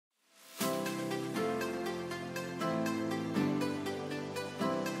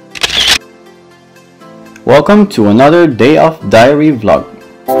Welcome to another day of diary vlog.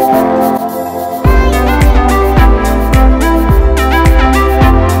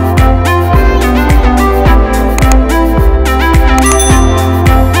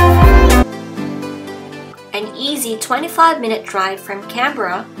 An easy 25-minute drive from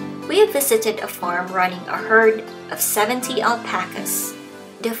Canberra, we visited a farm running a herd of 70 alpacas.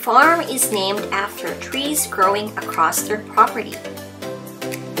 The farm is named after trees growing across their property.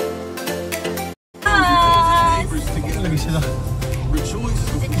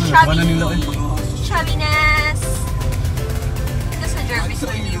 Chubbiness. This is your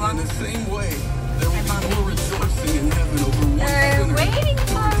before you want. They're waiting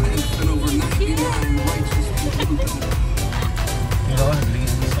for me.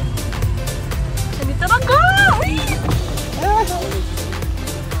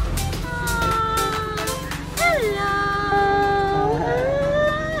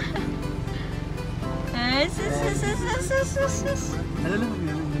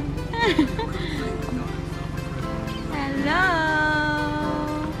 Hello.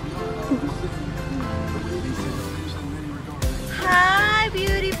 Hi,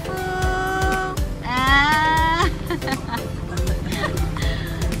 beautiful.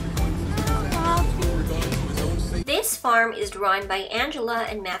 This farm is run by Angela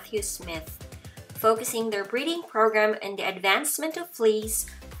and Matthew Smith, focusing their breeding program on the advancement of fleece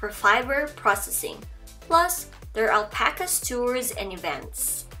for fiber processing, plus their alpacas tours and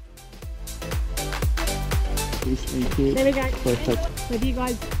events. There we go. Perfect. Have you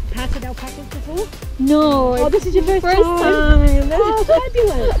guys patted alpacas before? No. Oh, this is your first time. Oh,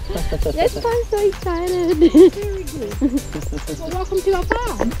 fabulous. Yes, I'm so excited. Very good. Well, welcome to our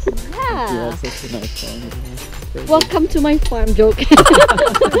farm. Yeah. Such a nice farm. Welcome to my farm joke.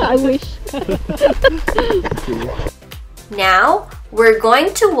 I wish. Now, we're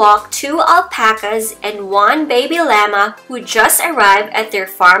going to walk 2 alpacas and 1 baby llama who just arrived at their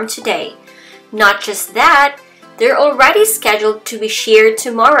farm today. Not just that, they're already scheduled to be sheared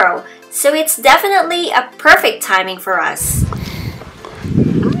tomorrow, so it's definitely a perfect timing for us.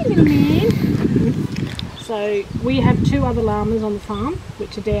 Hi, little man. So we have 2 other llamas on the farm,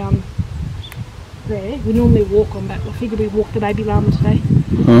 which are down there. We normally walk on back. I figured we walk the baby llama today.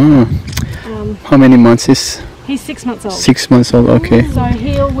 Oh. How many months is? He's 6 months old. 6 months old, okay.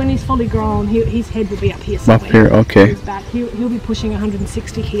 So when he's fully grown, his head will be up here somewhere. Up here, okay. But he'll be pushing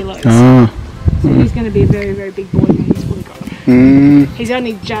 160 kilos. Ah. So he's going to be a very, very big boy when he's fully grown. He's a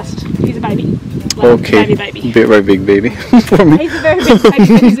baby. Like Okay. baby. Very big baby for me. He's a very big baby,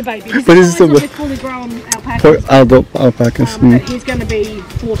 but he's a baby. He's But the he's size a of a fully grown alpaca. For adult alpacas. But he's going to be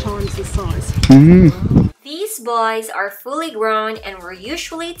 4 times his size. These boys are fully grown and were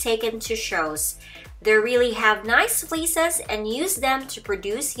usually taken to shows. They really have nice fleeces and use them to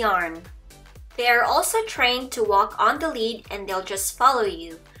produce yarn. They are also trained to walk on the lead and they'll just follow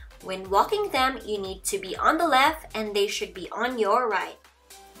you. When walking them, you need to be on the left and they should be on your right.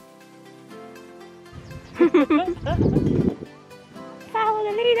 Follow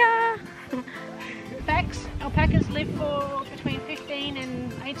the leader! Facts, alpacas live for between 15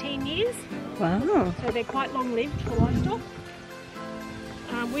 and 18 years. Wow. So they're quite long-lived for livestock.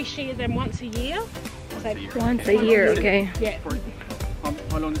 We shear them once a year. So Once a year, okay. Yeah.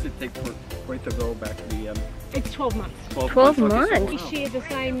 How long does it take for it to grow back the It's 12 months. 12 months? We shear the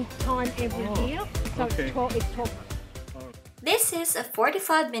same time every year. So okay. it's 12 months. This is a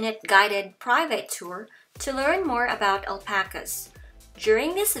 45-minute guided private tour to learn more about alpacas.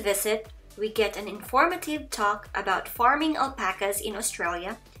 During this visit, we get an informative talk about farming alpacas in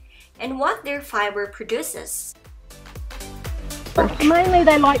Australia and what their fiber produces. Mainly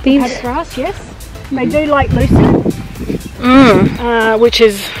they like the paddock grass, yes. They do like lucerne, which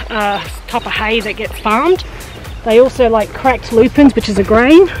is a type of hay that gets farmed. They also like cracked lupins, which is a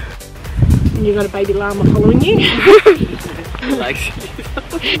grain. And you've got a baby llama following you. he likes you?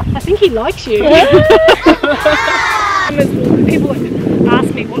 I think he likes you. People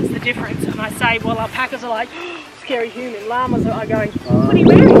ask me what's the difference and I say, well, alpacas are like scary human. Llamas are going, what are you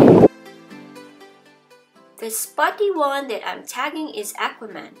wearing? The spotty one that I'm tagging is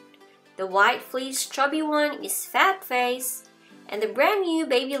Aquaman. The white fleece chubby one is Fat Face. And the brand new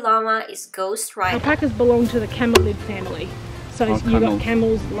baby llama is Ghost Rider. Alpacas belong to the camelid family. So you've got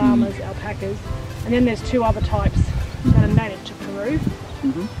camels, llamas, alpacas. And then there's 2 other types that are native to Peru.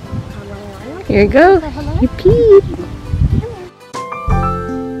 Here you go. You peed.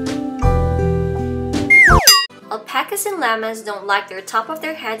 Alpacas and llamas don't like their top of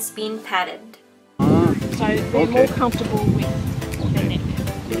their heads being patted. So they're more comfortable with their neck.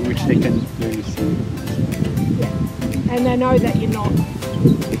 Which they can clearly see. Yeah. And they know that you're not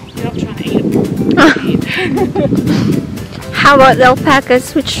trying to eat them. How about the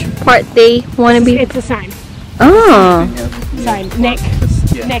alpacas? Which part they want to be? It's the same. Oh. Same. Neck.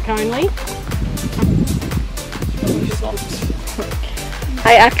 Neck only.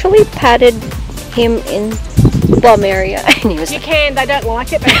 I actually patted him in bum area. And he was You can, they don't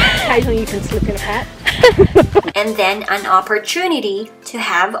like it, but occasionally you can slip in a pat. And then an opportunity to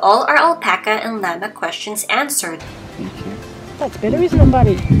have all our alpaca and llama questions answered. That's better, isn't it,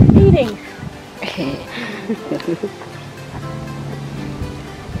 buddy? Eating.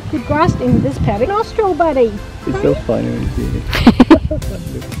 Good grasping with this paddock nostril, buddy. It's so funny when you see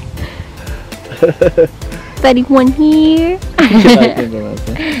it. buddy, one here.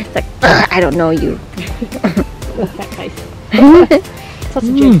 It's like, I don't know you. That face. Such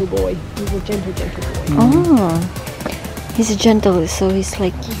a gentle boy. He's a gentle boy. Oh. He's a gentle, so he's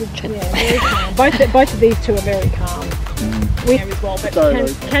like gentle. Yeah, very calm. Both of these two are very calm. We as well, but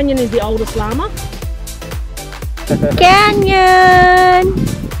Canyon is the oldest llama. Canyon!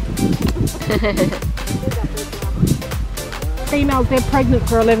 Females, they're pregnant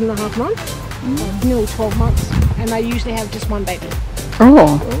for 11 and a half months, nearly 12 months, and they usually have just one baby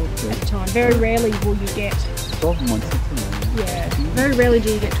Oh. at a time. Very rarely will you get 12 months. Yeah, very rarely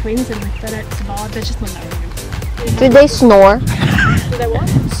do you get twins and they don't survive. There's just not enough room. Do they snore? Do they what?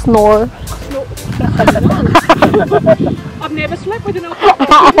 Snore. I've never slept with an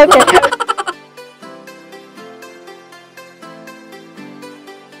alpaca.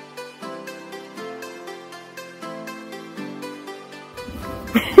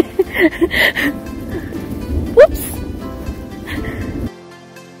 Whoops.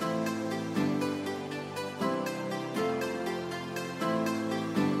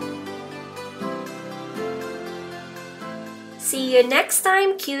 See you next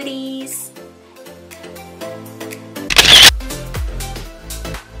time, cuties!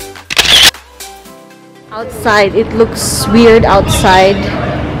 Outside, it looks weird outside.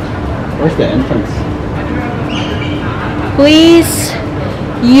 Where's the entrance? Please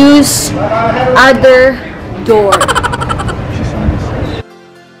use other door.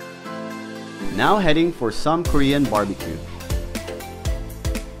 Now heading for some Korean barbecue.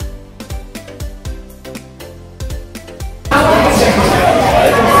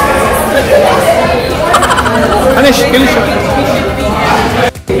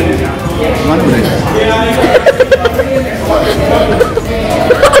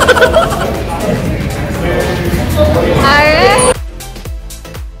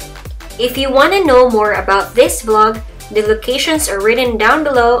 If you want to know more about this vlog, the locations are written down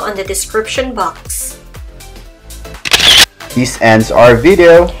below on the description box. This ends our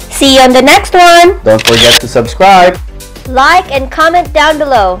video. See you on the next one. Don't forget to subscribe. Like and comment down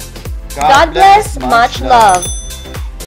below. God bless, much love.